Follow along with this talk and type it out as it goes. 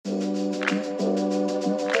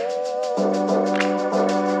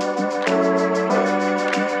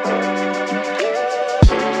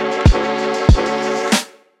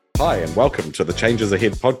Hi, and welcome to the Changes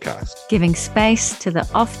Ahead podcast. Giving space to the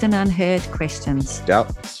often unheard questions,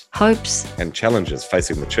 Doubts, hopes, and challenges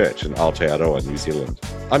facing the church in Aotearoa, New Zealand.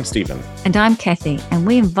 I'm Stephen. And I'm Kathy, and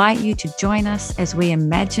we invite you to join us as we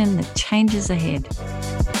imagine the changes ahead.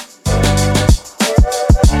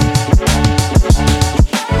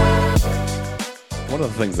 One of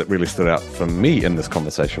the things that really stood out for me in this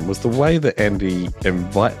conversation was the way that Andy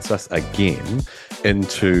invites us again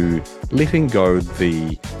into letting go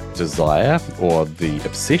the desire or the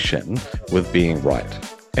obsession with being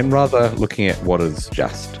right, and rather looking at what is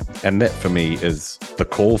just. And that for me is the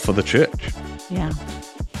call for the church. Yeah,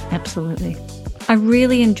 absolutely. I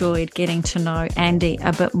really enjoyed getting to know Andy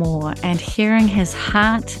a bit more and hearing his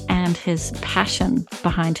heart and his passion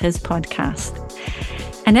behind his podcast.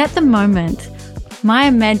 And at the moment, my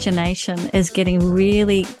imagination is getting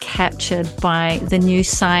really captured by the new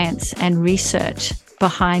science and research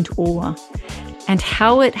behind awe and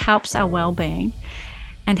how it helps our well-being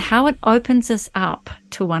and how it opens us up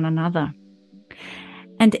to one another.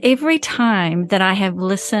 And every time that I have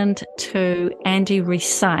listened to Andy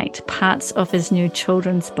recite parts of his new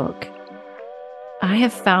children's book, I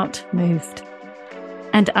have felt moved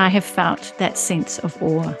and I have felt that sense of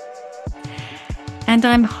awe. And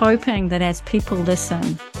I'm hoping that as people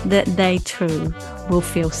listen, that they too will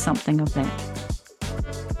feel something of that.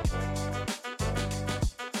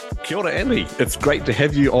 Kia ora, Andy. It's great to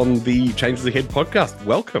have you on the Changes Ahead podcast.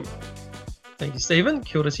 Welcome. Thank you, Stephen.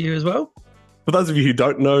 Kia ora to you as well. For those of you who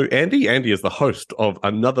don't know Andy, Andy is the host of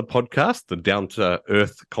another podcast, the Down to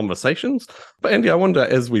Earth Conversations. But Andy, I wonder,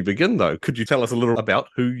 as we begin though, could you tell us a little about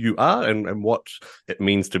who you are and what it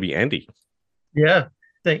means to be Andy? Yeah.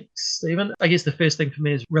 Thanks, Stephen. I guess the first thing for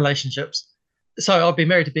me is relationships. So I've been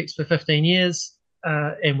married to Bex for 15 years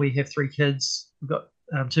and we have 3 kids. We've got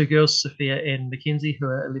 2 girls, Sophia and Mackenzie, who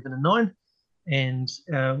are 11 and 9, and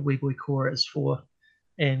wee boy Cora is 4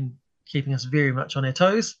 and keeping us very much on our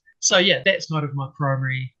toes. So yeah, that's kind of my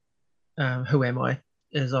primary who am I,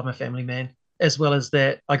 is I'm a family man. As well as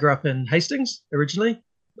that, I grew up in Hastings originally.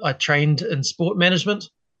 I trained in sport management,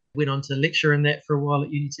 went on to lecture in that for a while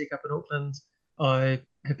at Unitec up in Auckland. I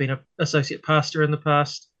have been an associate pastor in the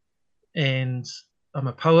past, and I'm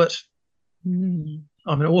a poet. I'm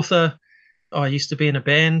an author. I used to be in a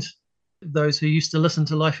band. Those who used to listen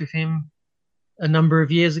to Life FM a number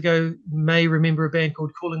of years ago may remember a band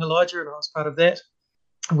called Calling Elijah, and I was part of that.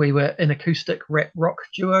 We were an acoustic rap rock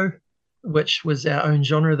duo, which was our own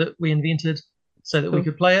genre that we invented so that we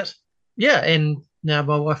could play it. Yeah, and now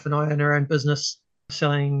my wife and I own our own business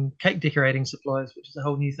selling cake decorating supplies, which is a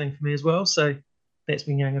whole new thing for me as well. So that's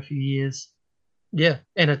been going a few years. Yeah,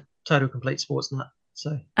 and a total complete sports nut.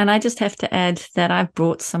 And I just have to add that I've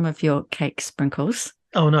brought some of your cake sprinkles.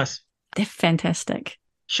 Oh, nice. They're fantastic.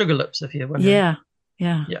 Sugar lips, if you're wondering.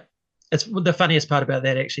 Yeah. It's the funniest part about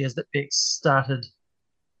that actually is that Bex started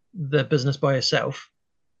the business by herself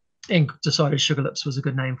and decided Sugar Lips was a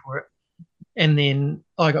good name for it. And then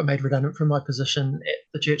I got made redundant from my position at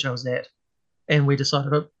the church I was at, and we decided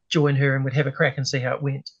to join her and we'd have a crack and see how it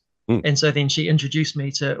went. And so then she introduced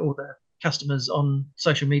me to all the customers on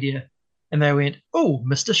social media, and they went, "Oh,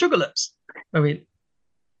 Mr. Sugar Lips." I went,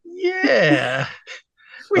 "Yeah."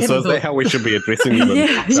 So is that how we should be addressing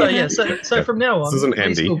you? So from now on, this isn't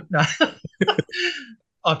Andy.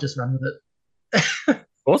 I've just run with it.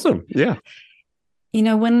 Awesome. Yeah. You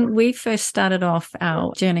know, when we first started off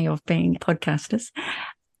our journey of being podcasters,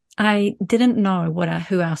 I didn't know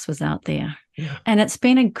who else was out there. Yeah. And it's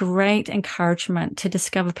been a great encouragement to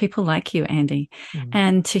discover people like you, Andy,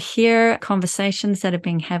 and to hear conversations that have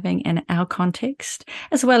been having in our context,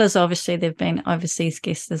 as well as obviously there've been overseas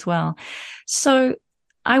guests as well. So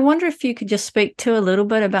I wonder if you could just speak to a little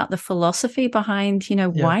bit about the philosophy behind,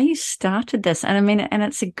 why you started this. And I mean, and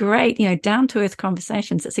it's a great, Down to Earth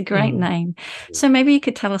Conversations. It's a great name. So maybe you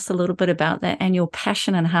could tell us a little bit about that and your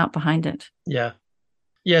passion and heart behind it.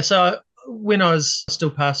 Yeah. So when I was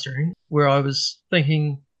still pastoring, where I was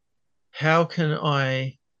thinking, how can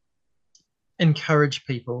I encourage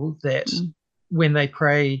people that when they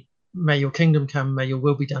pray, may your kingdom come, may your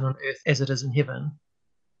will be done on earth as it is in heaven.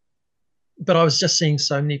 But I was just seeing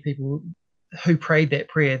so many people who prayed that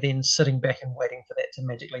prayer then sitting back and waiting for that to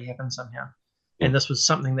magically happen somehow. And this was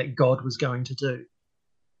something that God was going to do.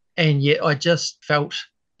 And yet I just felt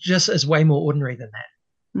just as way more ordinary than that.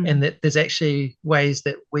 And that there's actually ways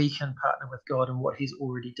that we can partner with God in what he's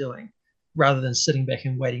already doing rather than sitting back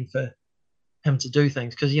and waiting for him to do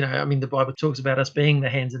things. Because, the Bible talks about us being the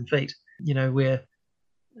hands and feet, where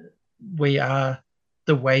we are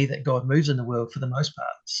the way that God moves in the world for the most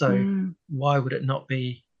part. So why would it not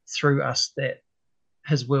be through us that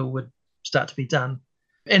his will would start to be done?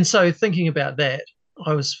 And so thinking about that,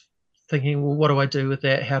 I was thinking, well, what do I do with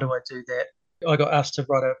that? How do I do that? I got asked to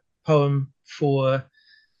write a poem for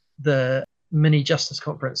the mini justice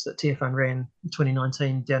conference that TFN ran in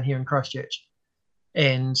 2019 down here in Christchurch,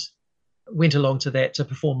 and went along to that to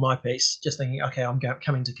perform my piece, just thinking, okay, I'm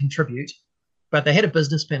coming to contribute. But they had a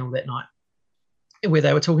business panel that night where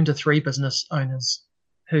they were talking to 3 business owners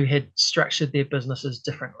who had structured their businesses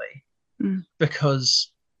differently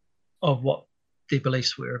because of what their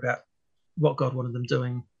beliefs were about what God wanted them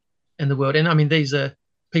doing in the world. And I mean, these are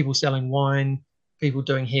people selling wine, people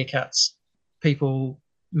doing haircuts, people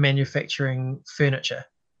manufacturing furniture,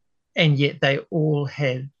 and yet they all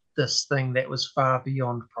had this thing that was far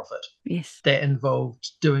beyond profit. Yes. That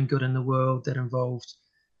involved doing good in the world, that involved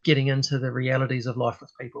getting into the realities of life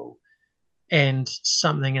with people. And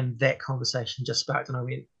something in that conversation just sparked, and I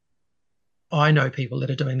went, I know people that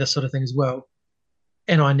are doing this sort of thing as well,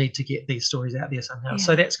 and I need to get these stories out there somehow.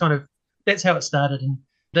 So that's how it started. And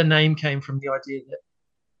the name came from the idea that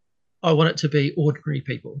I want it to be ordinary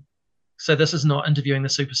people. So this is not interviewing the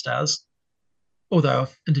superstars, although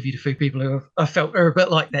I've interviewed a few people who I felt are a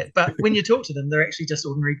bit like that. But when you talk to them, they're actually just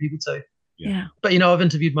ordinary people too. Yeah. But, I've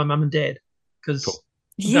interviewed my mum and dad because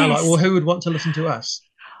they're like, well, who would want to listen to us?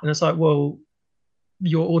 And it's like, well,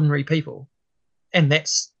 you're ordinary people. And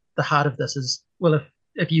that's the heart of this is, well,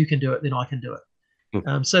 if you can do it, then I can do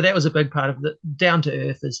it. So that was a big part of it. Down to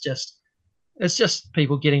earth is it's just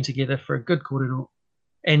people getting together for a good korero.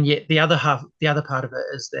 And yet the other part of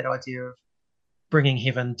it is that idea of bringing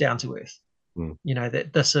heaven down to earth.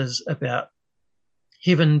 That this is about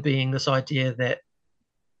heaven being this idea that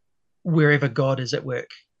wherever God is at work,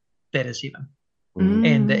 that is heaven.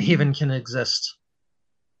 And that heaven can exist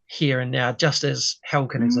here and now, just as hell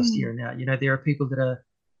can exist here and now. There are people that are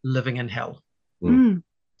living in hell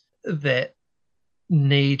that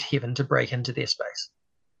need heaven to break into their space.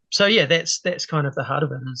 So that's kind of the heart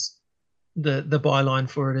of it. Is the byline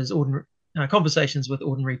for it is ordinary conversations with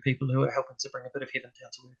ordinary people who are helping to bring a bit of heaven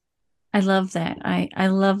down to earth. I love that. I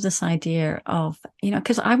love this idea of,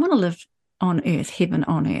 because I want to live on earth, heaven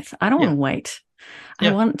on earth. I don't want to wait.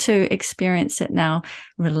 I want to experience it now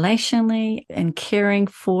relationally and caring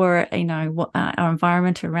for, our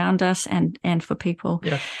environment around us and for people.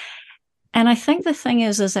 Yeah. And I think the thing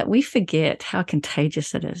is that we forget how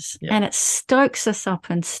contagious it is. Yeah. And it stokes us up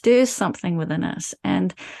and stirs something within us.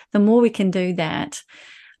 And the more we can do that,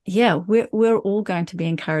 we're all going to be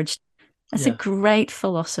encouraged. It's a great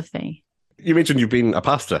philosophy. You mentioned you've been a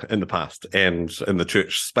pastor in the past, and in the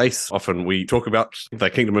church space, often we talk about the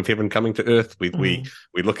kingdom of heaven coming to earth. We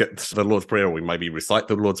look at the Lord's Prayer, or we maybe recite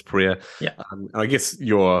the Lord's Prayer. Yeah. I guess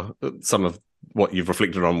some of what you've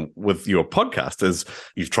reflected on with your podcast is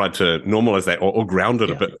you've tried to normalize that or ground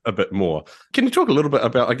it a bit more. Can you talk a little bit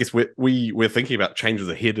about, I guess we're thinking about changes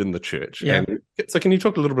ahead in the church. Yeah. And so can you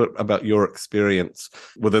talk a little bit about your experience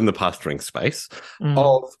within the pastoring space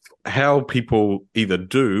of how people either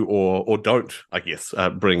do or don't, I guess,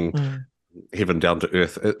 bring heaven down to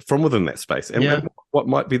earth from within that space, and what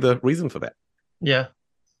might be the reason for that? Yeah.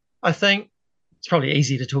 I think it's probably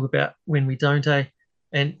easy to talk about when we don't,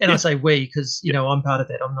 And I say we because, I'm part of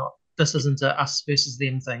that. I'm not, this isn't a us versus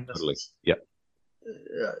them thing. This is,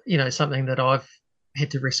 something that I've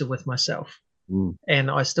had to wrestle with myself.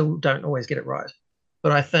 And I still don't always get it right.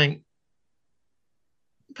 But I think,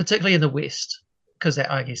 particularly in the West, because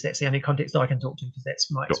I guess that's the only context I can talk to because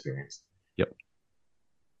that's my experience. Yep.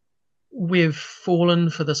 We've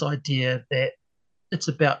fallen for this idea that it's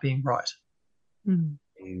about being right. And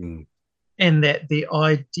that the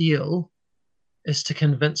ideal is to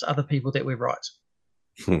convince other people that we're right.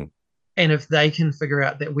 And if they can figure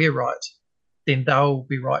out that we're right, then they'll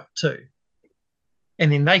be right too.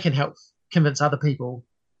 And then they can help convince other people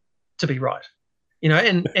to be right.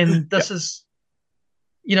 And this is,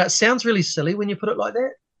 it sounds really silly when you put it like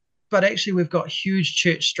that, but actually we've got huge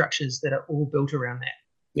church structures that are all built around that.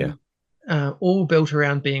 Yeah. All built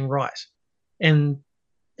around being right. And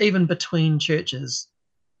even between churches,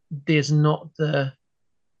 there's not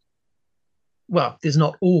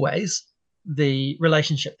always the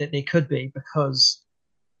relationship that there could be because,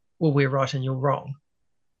 well, we're right and you're wrong.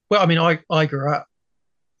 Well, I mean, I grew up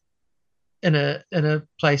in a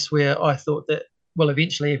place where I thought that, well,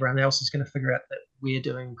 eventually everyone else is going to figure out that we're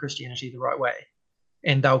doing Christianity the right way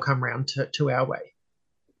and they'll come around to our way.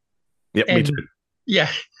 Yep, me too.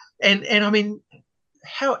 Yeah. And I mean,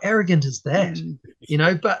 how arrogant is that?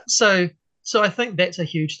 But so I think that's a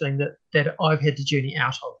huge thing that I've had to journey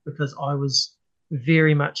out of because I was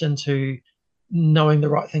very much into knowing the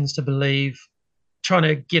right things to believe, trying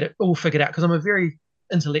to get it all figured out because I'm a very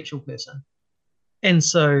intellectual person. And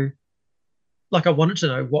so like I wanted to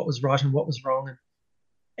know what was right and what was wrong.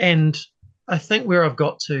 And I think where I've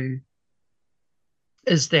got to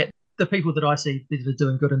is that the people that I see that are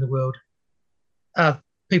doing good in the world are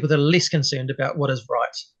people that are less concerned about what is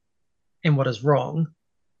right and what is wrong,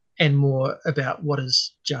 and more about what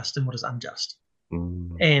is just and what is unjust.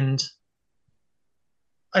 And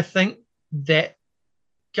I think that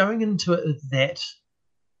going into it with that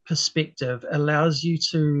perspective allows you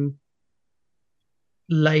to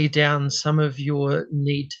lay down some of your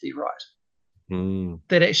need to be right.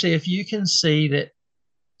 That actually, if you can see that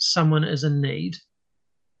someone is in need,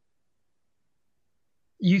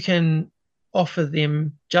 you can offer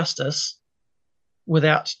them justice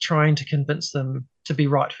without trying to convince them to be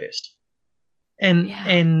right first.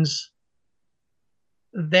 And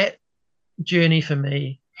that journey for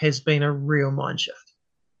me has been a real mind shift.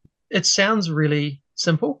 It sounds really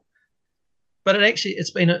simple, but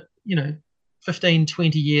it's been 15,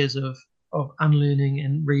 20 years of unlearning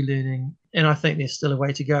and relearning. And I think there's still a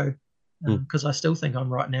way to go, because I still think I'm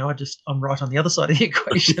right now. I'm right on the other side of the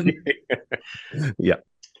equation. Yeah.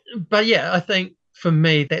 But yeah, I think for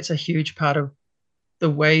me, that's a huge part of the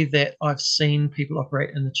way that I've seen people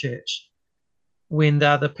operate in the church, when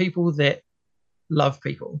they're the people that love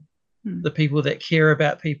people, the people that care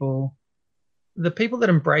about people, the people that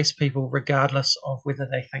embrace people regardless of whether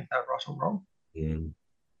they think they're right or wrong.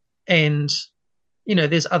 And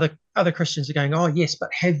there's other Christians are going, oh yes, but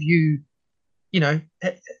have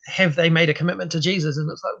they made a commitment to Jesus? And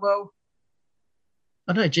it's like, well,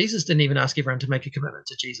 I don't know, Jesus didn't even ask everyone to make a commitment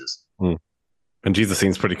to Jesus. And Jesus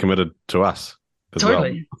seems pretty committed to us as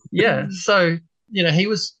totally. well. Yeah. So he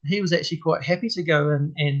was actually quite happy to go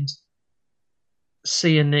in and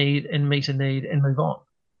see a need and meet a need and move on,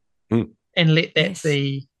 and let that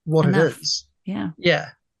be what it is. Yeah.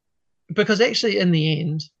 Because actually, in the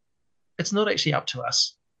end, it's not actually up to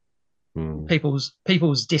us,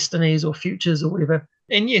 people's destinies or futures or whatever.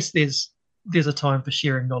 And yes, there's a time for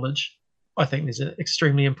sharing knowledge. I think there's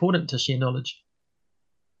extremely important to share knowledge,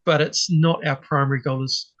 but it's not our primary goal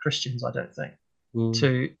as Christians, I don't think,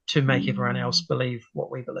 to make everyone else believe what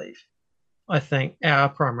we believe. I think our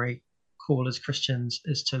primary call as Christians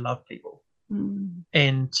is to love people,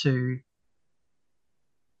 and to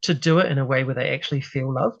do it in a way where they actually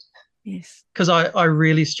feel loved. Yes. Because I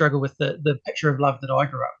really struggle with the picture of love that I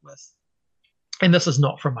grew up with. And this is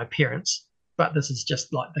not from my parents, but this is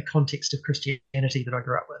just like the context of Christianity that I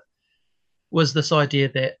grew up with, was this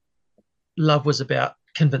idea that love was about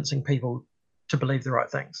convincing people to believe the right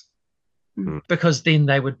things, because then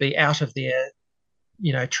they would be out of their,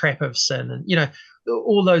 trap of sin, and,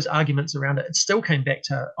 all those arguments around it. It still came back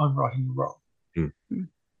to I'm right and you're wrong.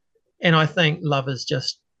 And I think love is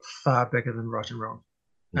just far bigger than right and wrong.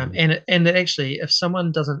 And that actually, if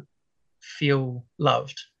someone doesn't feel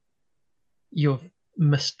loved, you've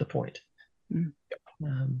missed the point. And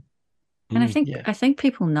I think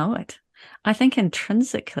people know it. I think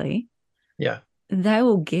intrinsically, they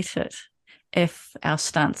will get it if our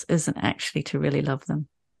stance isn't actually to really love them.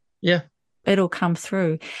 Yeah, it'll come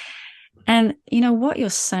through. And what you're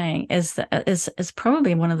saying is that is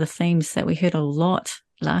probably one of the themes that we heard a lot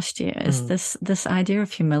last year, is this idea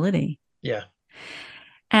of humility. Yeah.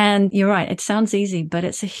 And you're right, it sounds easy, but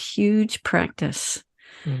it's a huge practice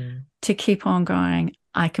to keep on going.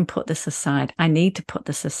 I can put this aside. I need to put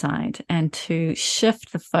this aside, and to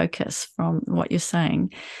shift the focus from what you're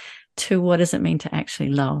saying to what does it mean to actually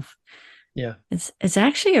love. Yeah. It's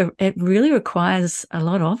actually it really requires a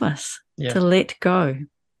lot of us to let go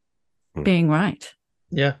being right.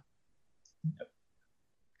 Yeah.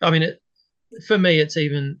 I mean, for me,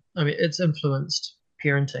 it's influenced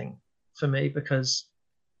parenting for me, because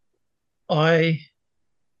I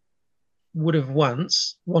would have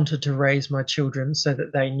once wanted to raise my children so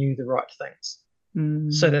that they knew the right things,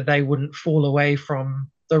 so that they wouldn't fall away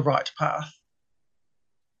from the right path.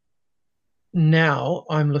 Now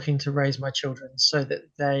I'm looking to raise my children so that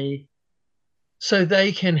they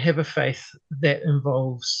can have a faith that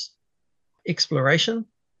involves exploration,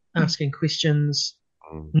 asking questions,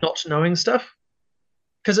 not knowing stuff.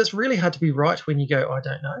 Because it's really hard to be right when you go, I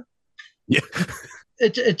don't know. Yeah.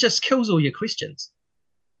 It just kills all your questions.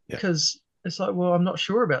 Because it's like, well, I'm not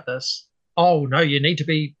sure about this. Oh no, you need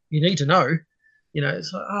to know.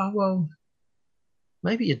 It's like, oh well,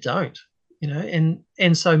 maybe you don't.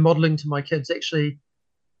 And so modeling to my kids, actually,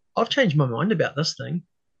 I've changed my mind about this thing.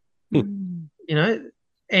 And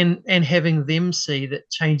having them see that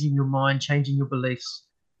changing your mind, changing your beliefs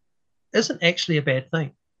isn't actually a bad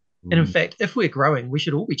thing. And in fact, if we're growing, we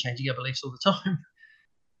should all be changing our beliefs all the time.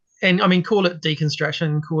 And I mean, call it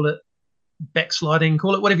deconstruction, call it backsliding,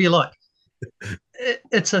 call it whatever you like.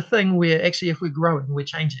 it's a thing where actually if we're growing, we're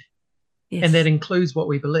changing. Yes. And that includes what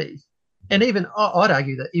we believe. And even I'd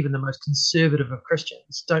argue that even the most conservative of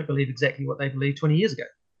Christians don't believe exactly what they believed 20 years ago.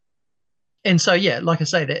 And so, yeah, like I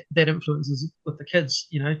say, that influences with the kids,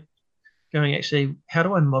 going, actually, how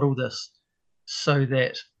do I model this so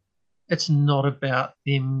that it's not about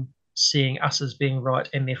them seeing us as being right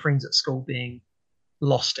and their friends at school being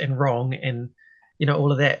lost and wrong and,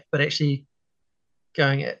 all of that, but actually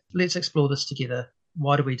going, let's explore this together.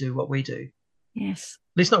 Why do we do what we do? Yes.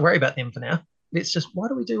 Let's not worry about them for now. Let's just, why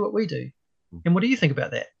do we do what we do? And what do you think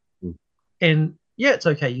about that? Mm. And yeah, it's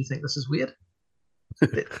okay. You think this is weird,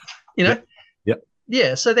 you know? Yep.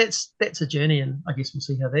 Yeah. So that's a journey, and I guess we'll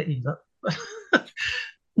see how that ends up.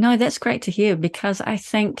 No, that's great to hear, because I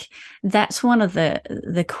think that's one of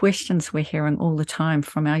the questions we're hearing all the time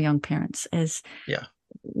from our young parents is,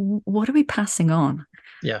 what are we passing on?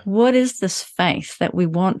 Yeah. What is this faith that we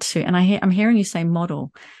want to? And I'm hearing you say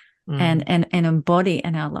model and embody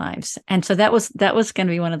in our lives. And so that was going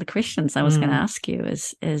to be one of the questions I was going to ask you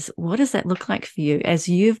is what does that look like for you as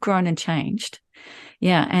you've grown and changed?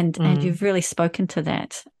 Yeah. And you've really spoken to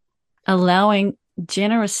that, allowing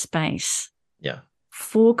generous space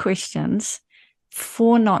for questions,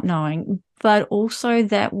 for not knowing, but also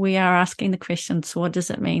that we are asking the questions, what does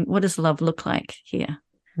it mean? What does love look like here?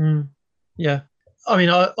 Yeah. I mean,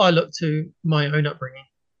 I look to my own upbringing,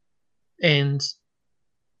 and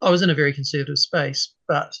I was in a very conservative space,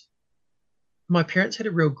 but my parents had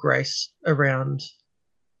a real grace around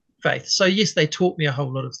faith. So yes, they taught me a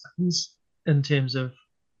whole lot of things in terms of,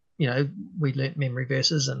 we learnt memory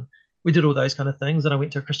verses and we did all those kind of things. And I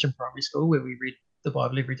went to a Christian primary school where we read the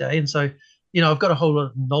Bible every day. And so, I've got a whole lot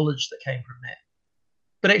of knowledge that came from that.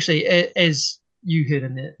 But actually, as you heard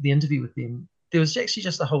in the interview with them, there was actually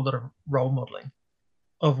just a whole lot of role modeling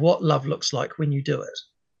of what love looks like when you do it.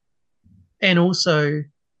 And also,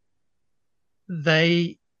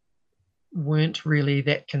 they weren't really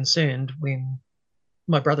that concerned when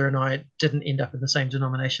my brother and I didn't end up in the same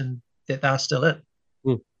denomination that they're still in.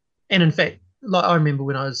 And in fact, like I remember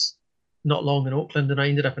when I was not long in Auckland and I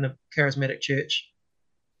ended up in a charismatic church,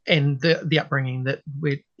 and the upbringing that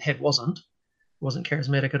we had wasn't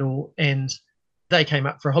charismatic at all. And they came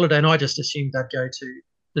up for a holiday and I just assumed they'd go to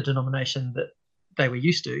the denomination that they were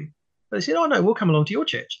used to. But they said, oh no, we'll come along to your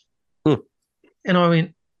church. And I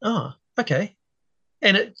went, oh, okay.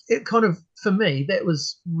 And it kind of, for me, that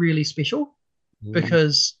was really special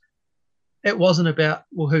because it wasn't about,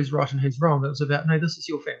 well, who's right and who's wrong. It was about, no, this is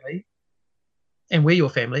your family and we're your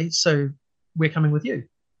family, so we're coming with you.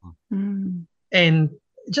 And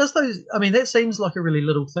just those, I mean, that seems like a really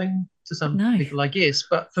little thing to some people, I guess,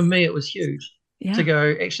 but for me, it was huge to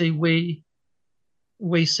go, actually,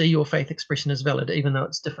 we see your faith expression as valid, even though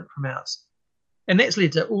it's different from ours. And that's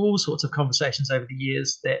led to all sorts of conversations over the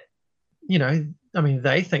years that, I mean,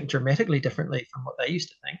 they think dramatically differently from what they used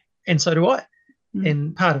to think. And so do I.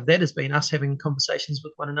 And part of that has been us having conversations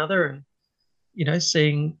with one another and,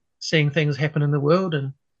 seeing things happen in the world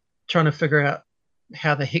and trying to figure out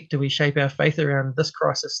how the heck do we shape our faith around this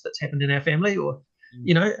crisis that's happened in our family or,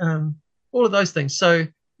 all of those things. So,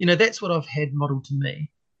 that's what I've had modeled to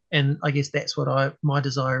me. And I guess that's what my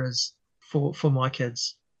desire is for my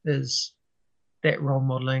kids, is that role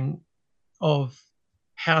modeling of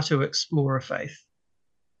how to explore a faith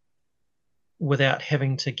without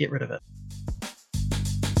having to get rid of it.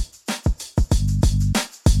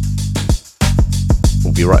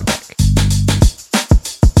 We'll be right back.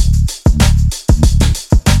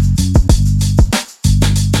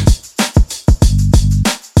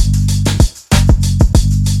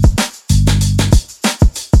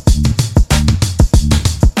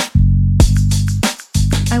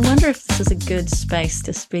 I wonder if this is a good space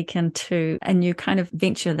to speak into a new kind of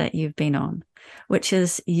venture that you've been on, which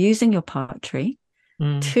is using your poetry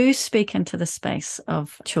to speak into the space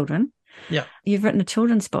of children. Yeah. You've written a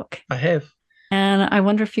children's book. I have. And I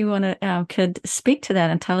wonder if you could speak to that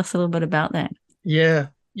and tell us a little bit about that. Yeah.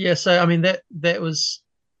 So I mean it was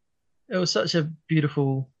such a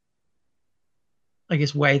beautiful, I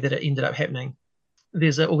guess, way that it ended up happening.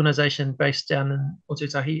 There's an organisation based down in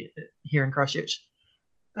Otutahi here in Christchurch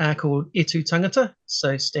called Etu Tangata,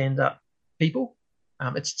 so stand up people.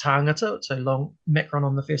 It's tangata, so long macron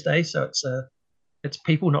on the first A, so it's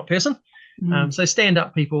people, not person. So stand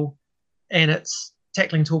up people, and it's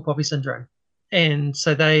tackling tall poppy syndrome. And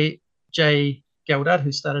so Jay Galdard,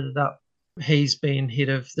 who started it up, he's been head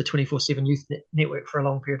of the 24/7 Youth Network for a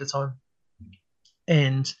long period of time.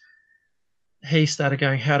 And he started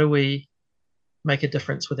going, how do we make a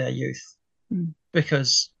difference with our youth?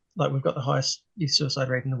 Because we've got the highest youth suicide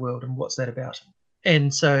rate in the world, and what's that about?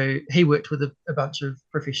 And so he worked with a bunch of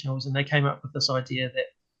professionals, and they came up with this idea that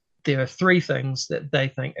there are three things that they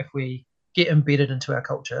think if we get embedded into our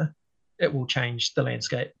culture, it will change the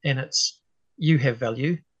landscape. And it's you have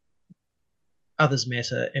value, others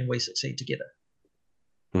matter, and we succeed together.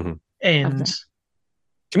 Mm-hmm. And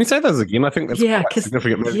can you say those again? I think that's quite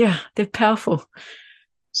significant. Yeah, they're powerful.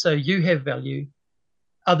 So you have value,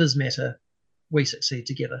 others matter, we succeed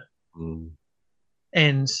together. Mm.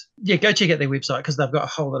 And yeah, go check out their website because they've got a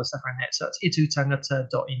whole lot of stuff around that. So it's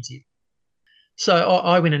etutangata.nz. So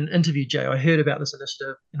I went and interviewed Jay. I heard about this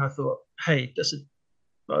initiative and I thought, hey, this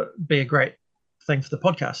would be a great thing for the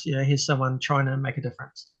podcast. You know, here's someone trying to make a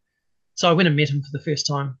difference. So I went and met him for the first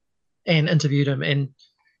time and interviewed him. And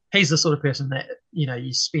he's the sort of person that, you know,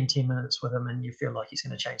 you spend 10 minutes with him and you feel like he's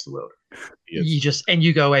going to change the world. Yes.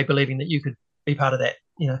 You go away believing that you could be part of that.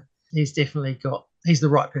 You know, he's the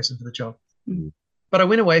right person for the job. Mm. But I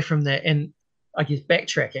went away from that, and I guess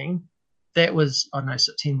backtracking, that was, I don't know,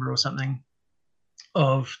 September or something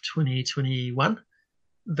of 2021.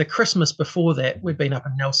 The Christmas before that, we'd been up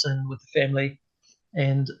in Nelson with the family,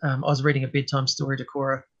 and I was reading a bedtime story to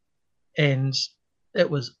Cora, and it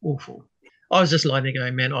was awful. I was just lying there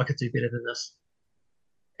going, man, I could do better than this.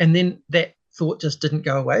 And then that thought just didn't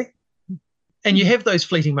go away. And you have those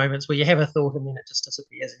fleeting moments where you have a thought and then it just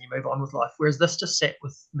disappears and you move on with life. Whereas this just sat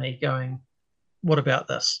with me going, what about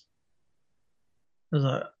this? I was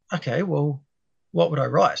like, okay, well, what would I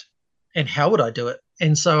write? And how would I do it?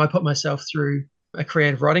 And so I put myself through a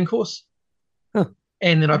creative writing course. Huh.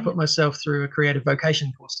 And then I put myself through a creative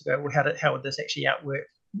vocation course to go, well, how would this actually outwork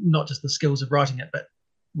not just the skills of writing it, but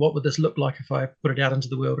what would this look like if I put it out into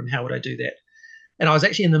the world and how would I do that? And I was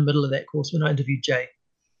actually in the middle of that course when I interviewed Jay.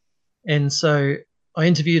 And so I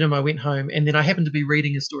interviewed him, I went home, and then I happened to be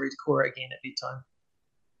reading his story to Cora again at bedtime.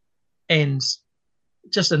 And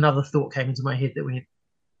just another thought came into my head that went,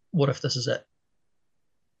 what if this is it?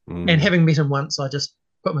 Mm. And having met him once, I just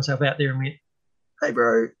put myself out there and went, hey,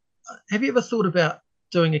 bro, have you ever thought about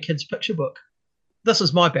doing a kid's picture book? This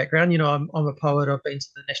is my background. You know, I'm a poet. I've been to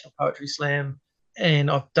the National Poetry Slam, and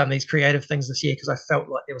I've done these creative things this year because I felt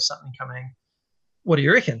like there was something coming. What do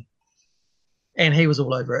you reckon? And he was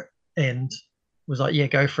all over it and was like, yeah,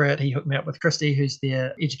 go for it. He hooked me up with Christy, who's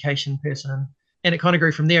their education person. And it kind of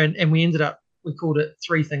grew from there. And we ended up, we called it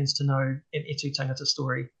 3 Things to Know, an Etu Tangata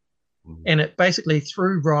Story. Mm-hmm. And it basically,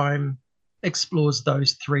 through rhyme, explores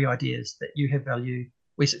those 3 ideas that you have value,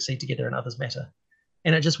 we succeed together, and others matter.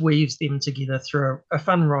 And it just weaves them together through a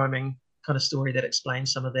fun rhyming kind of story that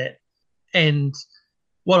explains some of that. And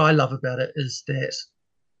what I love about it is that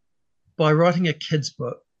by writing a kid's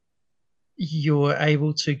book, you're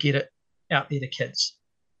able to get it out there to kids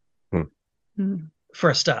for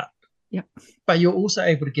a start. Yep. But you're also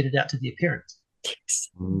able to get it out to their parents.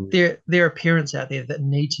 Yes. There are parents out there that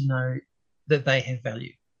need to know that they have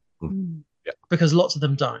value because lots of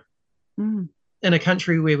them don't. In a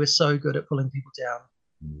country where we're so good at pulling people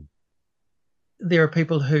down, there are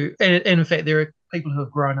people who, and in fact, there are people who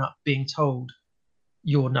have grown up being told,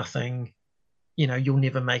 you're nothing, you know, you'll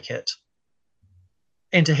never make it.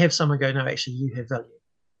 And to have someone go, no, actually, you have value.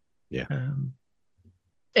 Yeah.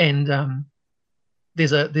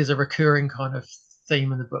 There's a recurring kind of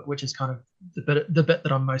theme in the book, which is kind of the bit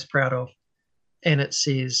that I'm most proud of. And it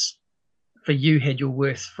says, for you had your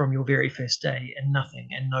worth from your very first day, and nothing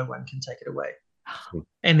and no one can take it away.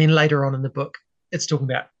 And then later on in the book, it's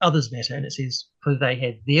talking about others matter, and it says, for they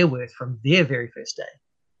had their worth from their very first day,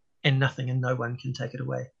 and nothing and no one can take it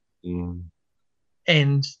away.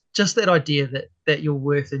 And just that idea that your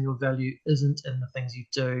worth and your value isn't in the things you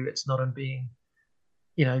do. It's not in being,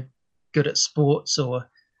 you know, good at sports or,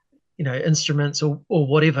 you know, instruments or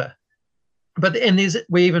whatever. But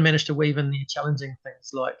we even managed to weave in the challenging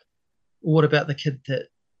things like, what about the kid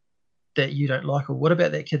that you don't like, or what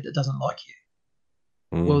about that kid that doesn't like you?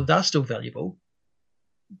 Well, they're still valuable,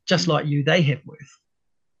 just like you. They have worth.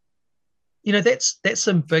 You know, that's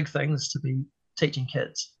some big things to be teaching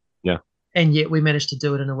kids. Yeah. And yet we managed to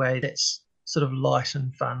do it in a way that's sort of light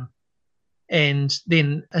and fun. And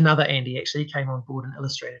then another Andy actually came on board and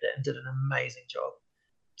illustrated it and did an amazing job.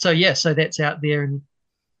 So that's out there and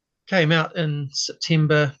came out in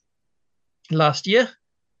September last year.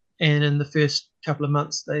 And in the first couple of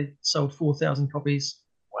months, they sold 4,000 copies.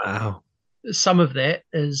 Wow. Some of that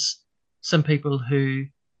is some people who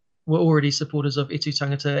were already supporters of Etu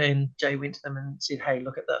Tangata, and Jay went to them and said, hey,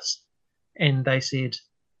 look at this. And they said,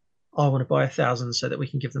 I want to buy 1,000 so that we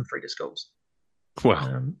can give them free to schools.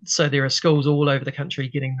 Wow. So there are schools all over the country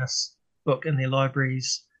getting this book in their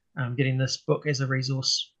libraries, getting this book as a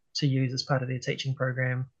resource to use as part of their teaching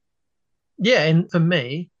program. Yeah, and for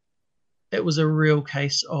me, it was a real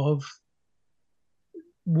case of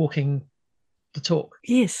walking the talk.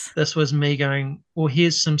 Yes. This was me going, well,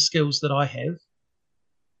 here's some skills that I have,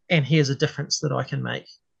 and here's a difference that I can make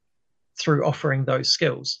through offering those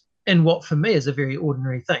skills in what for me is a very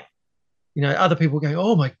ordinary thing. Other people go,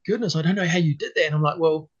 oh my goodness, I don't know how you did that. And I'm like,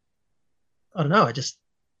 well, I don't know, I just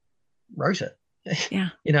wrote it. Yeah.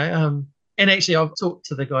 And actually I've talked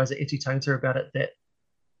to the guys at Etutonta about it, that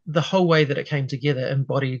the whole way that it came together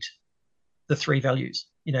embodied the three values.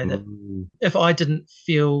 That if I didn't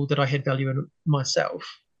feel that I had value in myself,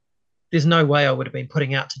 there's no way I would have been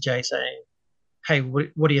putting out to Jay saying, hey,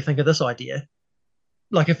 what do you think of this idea?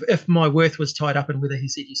 Like if my worth was tied up in whether he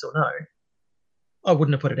said yes or no, I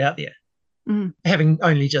wouldn't have put it out there, having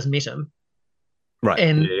only just met him. Right.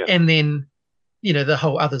 And then, the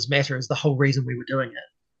whole others matter is the whole reason we were doing it.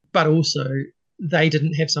 But also, they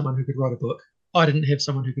didn't have someone who could write a book. I didn't have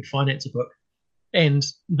someone who could finance a book. And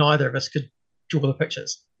neither of us could draw the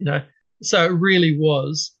pictures, So it really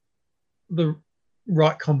was the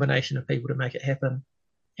right combination of people to make it happen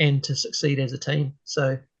and to succeed as a team.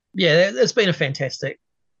 So, yeah, it's been a fantastic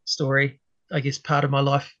story. I guess part of my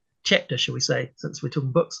life chapter, shall we say, since we're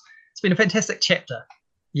talking books. It's been a fantastic chapter.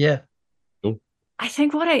 Yeah. Cool. I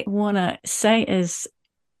think what I want to say is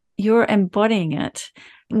you're embodying it.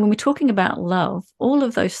 When we're talking about love, all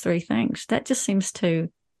of those three things, that just seems to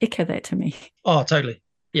echo that to me. Oh, totally.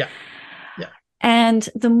 Yeah. And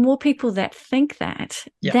the more people that think that,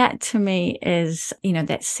 that to me is,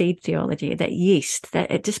 that seed theology, that yeast, that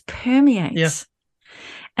it just permeates. Yeah.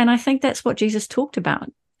 And I think that's what Jesus talked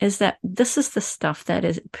about, is that this is the stuff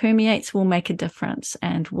that permeates, will make a difference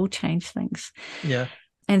and will change things. Yeah.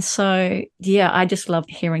 And so, I just love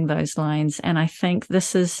hearing those lines. And I think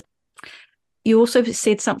this is, you also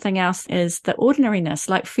said something else, is the ordinariness.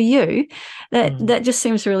 Like for you, that just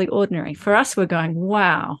seems really ordinary. For us, we're going,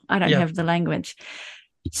 wow, I don't have the language.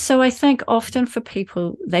 So I think often for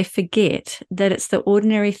people, they forget that it's the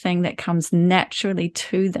ordinary thing that comes naturally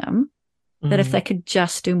to them, that if they could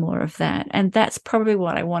just do more of that. And that's probably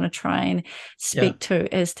what I want to try and speak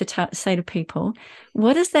to, is to say to people,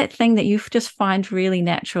 what is that thing that you just find really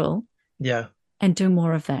natural? Yeah. And do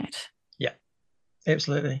more of that. Yeah,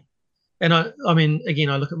 absolutely. And I mean,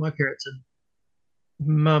 again, I look at my parents, and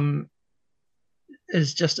Mum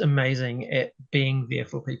is just amazing at being there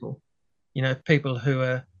for people, people who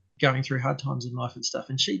are going through hard times in life and stuff.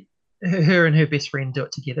 And her and her best friend do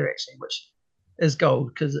it together, actually, which is gold,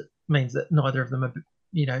 because it means that neither of them are,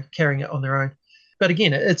 carrying it on their own. But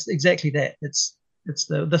again, it's exactly that.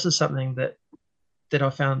 This is something that I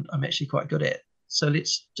found I'm actually quite good at. So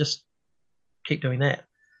let's just keep doing that.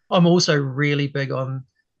 I'm also really big on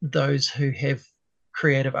those who have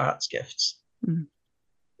creative arts gifts,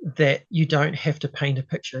 that you don't have to paint a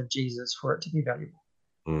picture of Jesus for it to be valuable.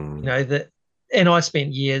 And I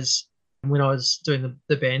spent years, when I was doing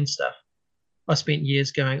the band stuff, I spent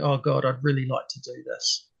years going, oh God, I'd really like to do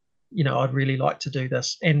this. I'd really like to do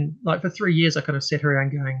this. And like for 3 years, I kind of sat around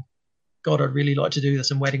going, God, I'd really like to do this,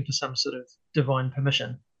 and waiting for some sort of divine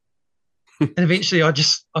permission. And eventually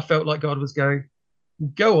I felt like God was going,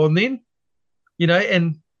 go on then,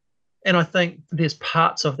 and I think there's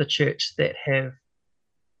parts of the church that have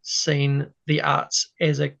seen the arts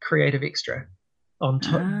as a creative extra on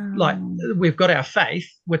top. Like we've got our faith,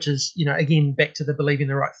 which is, again, back to the believing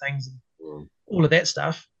the right things and all of that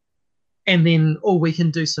stuff. And then, we can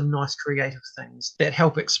do some nice creative things that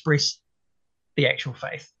help express the actual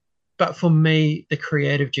faith. But for me, the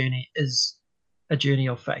creative journey is a journey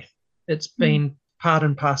of faith. It's been part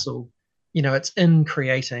and parcel. It's in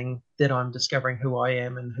creating that I'm discovering who I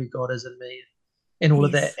am and who God is in me and all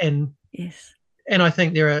of that. And and I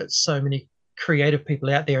think there are so many creative people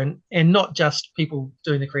out there, and not just people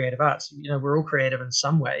doing the creative arts. We're all creative in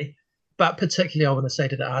some way, but particularly I want to say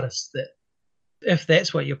to the artists that if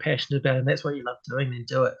that's what you're passionate about and that's what you love doing, then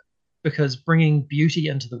do it, because bringing beauty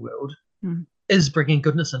into the world is bringing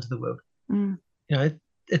goodness into the world.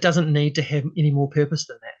 It doesn't need to have any more purpose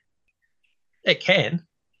than that. It can.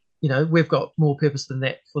 We've got more purpose than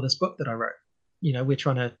that for this book that I wrote. We're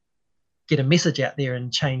trying to get a message out there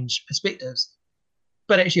and change perspectives.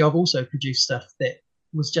 But actually, I've also produced stuff that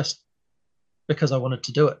was just because I wanted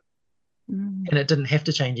to do it. And it didn't have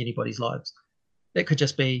to change anybody's lives. It could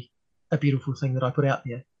just be a beautiful thing that I put out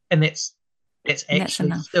there. And that's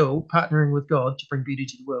actually still partnering with God to bring beauty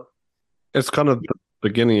to the world. It's kind of the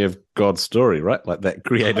beginning of God's story, right? Like that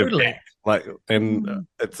creative act.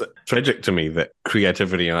 It's tragic to me that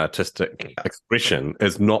creativity and artistic expression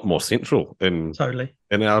is not more central in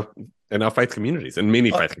our faith communities, in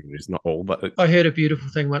many faith communities, not all. But I heard a beautiful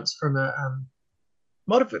thing once from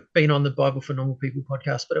might have been on the Bible for Normal People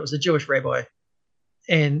podcast, but it was a Jewish rabbi.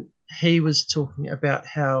 And he was talking about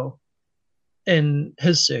how in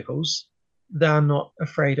his circles, they're not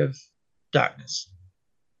afraid of darkness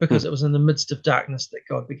because it was in the midst of darkness that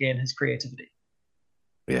God began his creativity.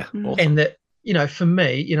 Yeah. Mm. Awesome. And that, for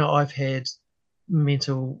me, I've had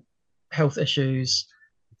mental health issues.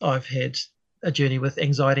 I've had a journey with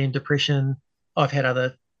anxiety and depression. I've had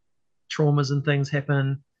other traumas and things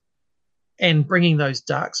happen. And bringing those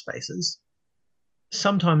dark spaces,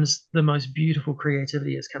 sometimes the most beautiful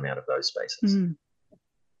creativity has come out of those spaces. Mm.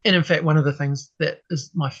 And in fact, one of the things that is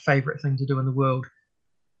my favorite thing to do in the world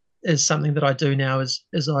is something that I do now is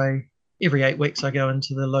I every 8 weeks I go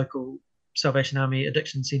into the local Salvation Army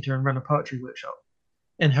Addiction Centre and run a poetry workshop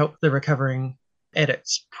and help the recovering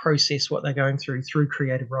addicts process what they're going through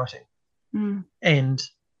creative writing. Mm. And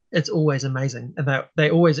it's always amazing. And they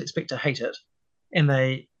always expect to hate it. And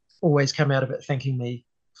they always come out of it thanking me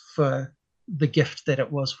for the gift that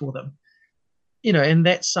it was for them. And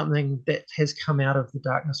that's something that has come out of the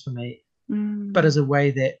darkness for me, but as a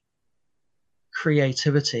way that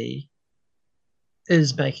creativity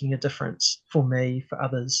is making a difference for me, for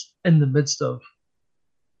others in the midst of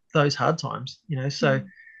those hard times, So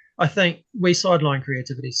I think we sideline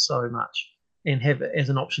creativity so much and have it as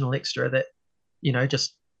an optional extra that,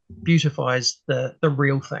 just beautifies the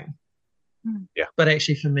real thing. Yeah. But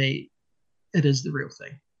actually for me, it is the real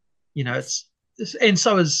thing. It's and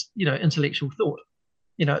so is, intellectual thought.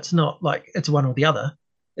 It's not like it's one or the other.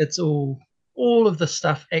 It's all of the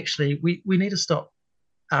stuff. Actually, we need to stop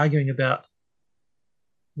arguing about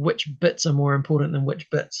which bits are more important than which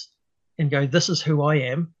bits and go, this is who I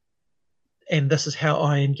am and this is how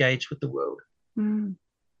I engage with the world.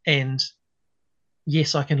 And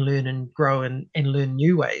yes, I can learn and grow and learn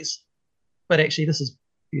new ways, but actually this is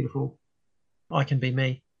beautiful. I can be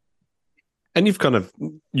me. And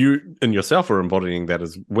you and yourself are embodying that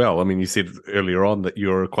as well. I mean, you said earlier on that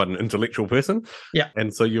you're quite an intellectual person. Yeah.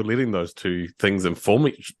 And so you're letting those two things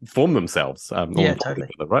form themselves. Totally. Together,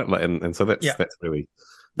 right? And so that's really,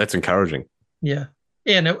 that's encouraging. Yeah.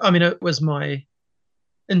 Yeah. No, I mean, it was my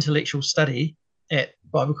intellectual study at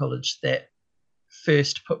Bible college that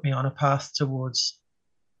first put me on a path towards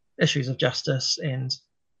issues of justice and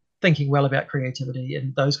thinking well about creativity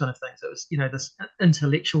and those kind of things. It was, this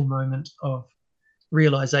intellectual moment of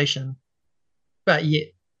realization. But yet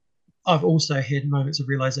I've also had moments of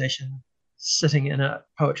realization sitting in a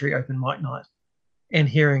poetry open mic night and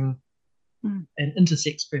hearing an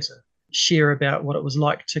intersex person share about what it was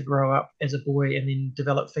like to grow up as a boy and then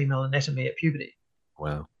develop female anatomy at puberty.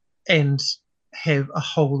 Wow. And have a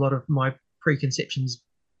whole lot of my preconceptions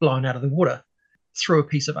blown out of the water through a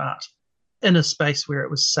piece of art in a space where it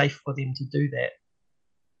was safe for them to do that.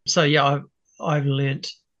 So yeah, I've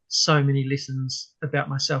learnt so many lessons about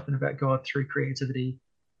myself and about God through creativity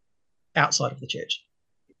outside of the church.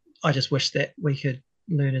 I just wish that we could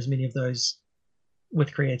learn as many of those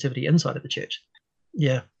with creativity inside of the church.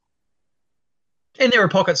 Yeah. And there are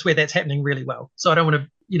pockets where that's happening really well. So I don't want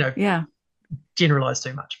to, generalize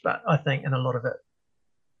too much, but I think in a lot of it,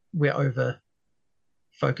 we're over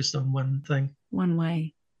focused on one thing. One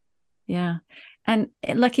way. Yeah. And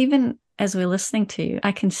like, even as we're listening to you,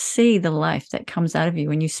 I can see the life that comes out of you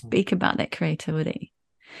when you speak about that creativity.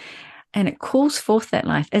 And it calls forth that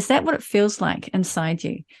life. Is that what it feels like inside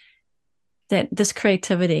you? That this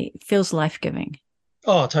creativity feels life-giving?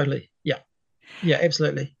 Oh, totally. Yeah. Yeah,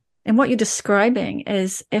 absolutely. And what you're describing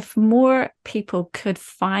is if more people could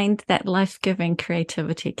find that life-giving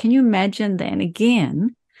creativity, can you imagine then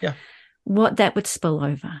again what that would spill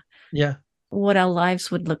over? Yeah. What our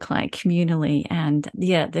lives would look like communally and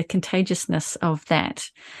the contagiousness of that.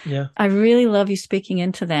 Yeah. I really love you speaking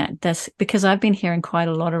into that. That's because I've been hearing quite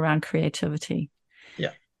a lot around creativity.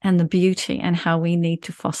 Yeah. And the beauty and how we need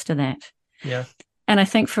to foster that. Yeah. And I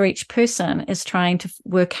think for each person is trying to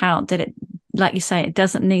work out that it, like you say, it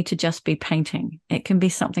doesn't need to just be painting. It can be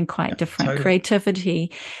something quite different. Totally.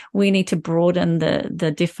 Creativity, we need to broaden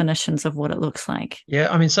the definitions of what it looks like. Yeah.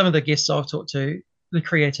 I mean, some of the guests I've talked to, the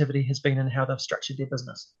creativity has been in how they've structured their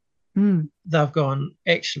business. They've gone,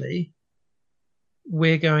 actually,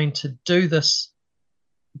 we're going to do this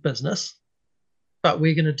business, but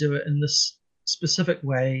we're going to do it in this specific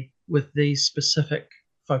way with these specific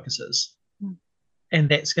focuses. And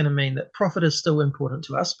that's going to mean that profit is still important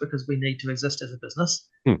to us because we need to exist as a business.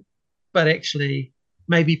 But actually,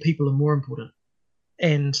 maybe people are more important.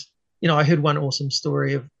 And, I heard one awesome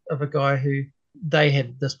story of a guy who they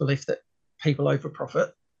had this belief that people over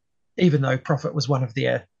profit, even though profit was one of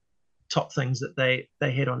their top things that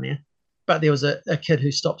they had on there. But there was a kid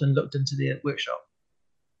who stopped and looked into their workshop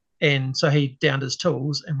And so he downed his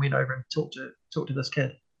tools and went over and talked to this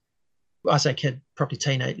kid. I say kid, probably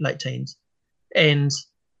late teens. And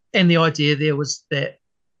the idea there was that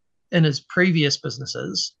in his previous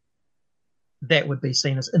businesses, that would be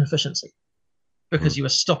seen as inefficiency because you were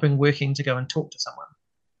stopping working to go and talk to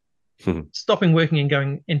someone. Stopping working and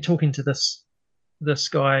going and talking to this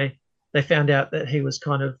guy. They found out that he was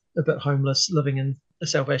kind of a bit homeless, living in a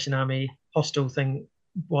Salvation Army hostel thing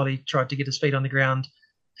while he tried to get his feet on the ground.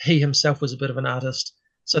 He himself was a bit of an artist.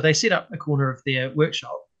 So they set up a corner of their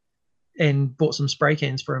workshop and bought some spray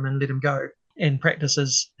cans for him and let him go and practice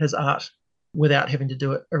his art without having to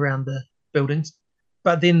do it around the buildings.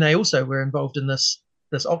 But then they also were involved in this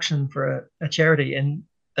auction for a charity, and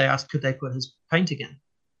they asked could they put his painting in.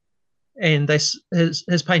 And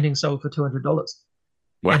his painting sold for $200.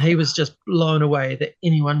 Wow. And he was just blown away that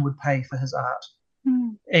anyone would pay for his art.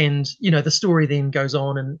 And, the story then goes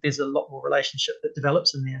on and there's a lot more relationship that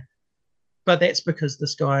develops in there. But that's because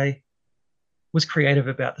this guy was creative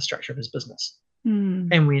about the structure of his business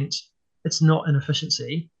and went, it's not an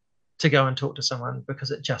efficiency to go and talk to someone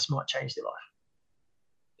because it just might change their life.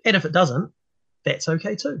 And if it doesn't, that's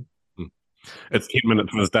okay too. It's 10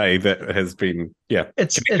 minutes of his day that has been,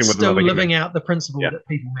 It's still living out the principle that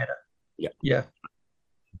people matter. Yeah.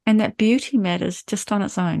 And that beauty matters just on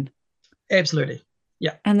its own. Absolutely.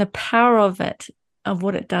 Yeah. And the power of it, of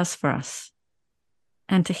what it does for us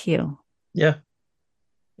and to heal. Yeah.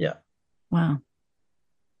 Yeah. Wow.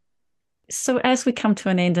 So as we come to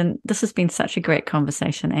an end, and this has been such a great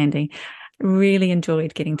conversation, Andy, really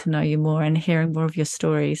enjoyed getting to know you more and hearing more of your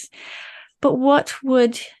stories. But what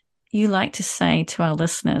would you like to say to our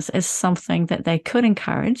listeners as something that they could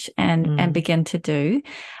encourage and begin to do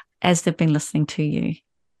as they've been listening to you?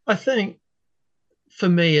 I think for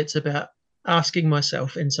me, it's about asking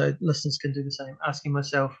myself, and so listeners can do the same, asking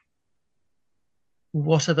myself,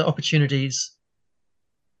 what are the opportunities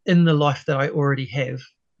in the life that I already have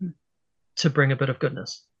to bring a bit of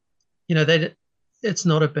goodness? That it's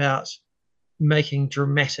not about making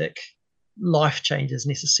dramatic life changes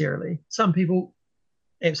necessarily. Some people,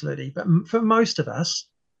 absolutely. But for most of us,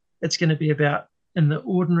 it's going to be about in the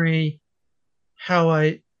ordinary, how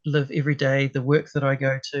I live every day, the work that I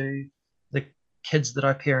go to, the kids that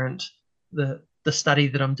I parent, the study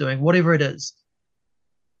that I'm doing, whatever it is,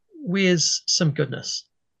 where's some goodness?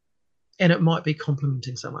 And it might be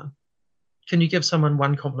complimenting someone. Can you give someone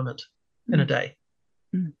one compliment in a day?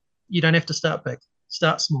 You don't have to start big,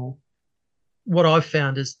 start small. What I've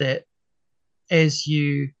found is that as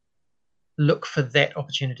you look for that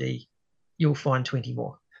opportunity, you'll find 20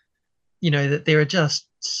 more. That there are just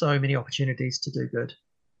so many opportunities to do good.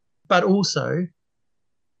 But also,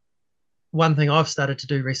 one thing I've started to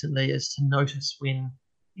do recently is to notice when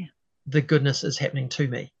the goodness is happening to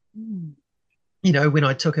me. When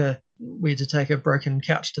we had to take a broken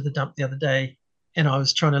couch to the dump the other day, and I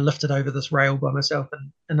was trying to lift it over this rail by myself,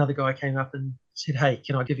 and another guy came up and said, "Hey,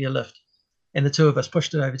 can I give you a lift?" And the two of us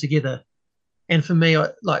pushed it over together. And for me,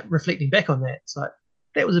 reflecting back on that, it's like,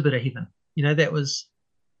 that was a bit of heaven. That was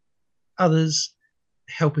others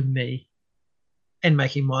helping me and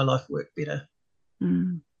making my life work better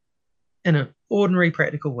in an ordinary,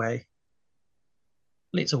 practical way.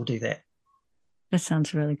 Let's all do that. That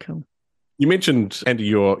sounds really cool. You mentioned, Andy,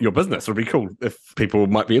 your business. It would be cool if people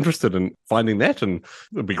might be interested in finding that, and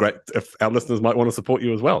it would be great if our listeners might want to support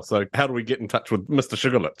you as well. So how do we get in touch with Mr.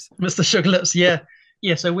 Sugarlips? Mr. Sugarlips, yeah.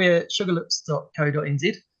 Yeah, so we're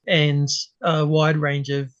sugarlips.co.nz, and a wide range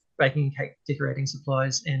of baking and cake decorating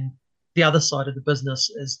supplies. And the other side of the business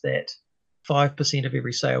is that 5% of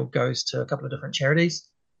every sale goes to a couple of different charities,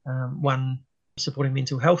 one supporting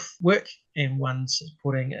mental health work and one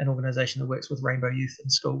supporting an organisation that works with rainbow youth in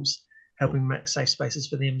schools, helping make safe spaces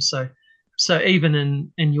for them. So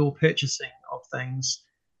even in your purchasing of things,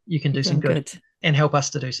 you can do some good and help us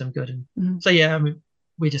to do some good. And so,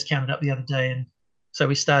 we just counted up the other day, and so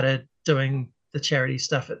we started doing the charity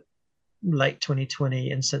stuff at late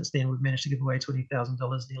 2020, and since then we've managed to give away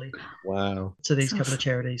 $20,000 nearly. Wow! To these couple of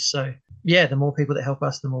charities. So the more people that help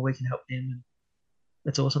us, the more we can help them. And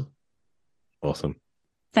it's awesome. Awesome.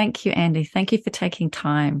 Thank you, Andy. Thank you for taking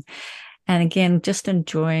time. And again, just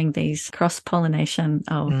enjoying these cross-pollination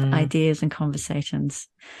of ideas and conversations.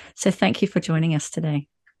 So thank you for joining us today.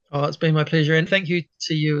 Oh, it's been my pleasure. And thank you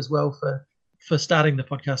to you as well for starting the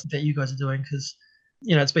podcast that you guys are doing, because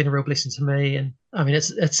it's been a real blessing to me. And I mean,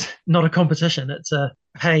 it's not a competition. It's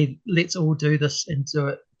hey, let's all do this and do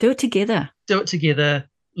it. Do it together.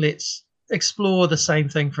 Let's explore the same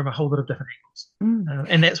thing from a whole lot of different angles.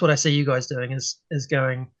 And that's what I see you guys doing is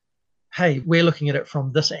going, hey, we're looking at it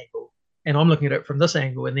from this angle, and I'm looking at it from this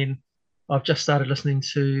angle. And then I've just started listening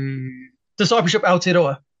to Discipleship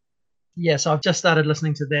Aotearoa. Yes, I've just started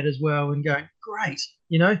listening to that as well and going, great,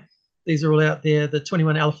 these are all out there. The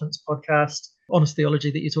 21 Elephants podcast, Honest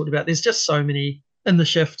Theology that you talked about. There's just so many in the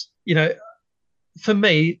shift. For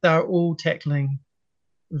me, they're all tackling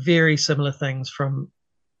very similar things from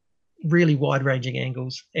really wide-ranging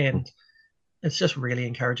angles, and it's just really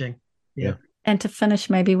encouraging. Yeah. And to finish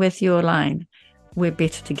maybe with your line, we're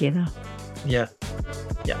better together. Yeah.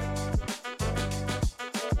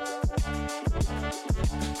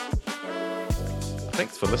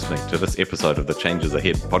 Thanks for listening to this episode of the Changes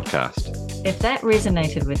Ahead podcast. If that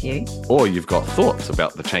resonated with you, or you've got thoughts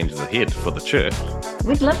about the changes ahead for the church,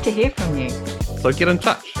 we'd love to hear from you. So get in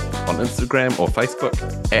touch on Instagram or Facebook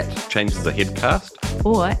at Changes Ahead Cast,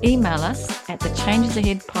 or email us at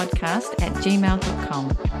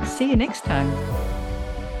thechangesaheadpodcast@gmail.com. See you next time.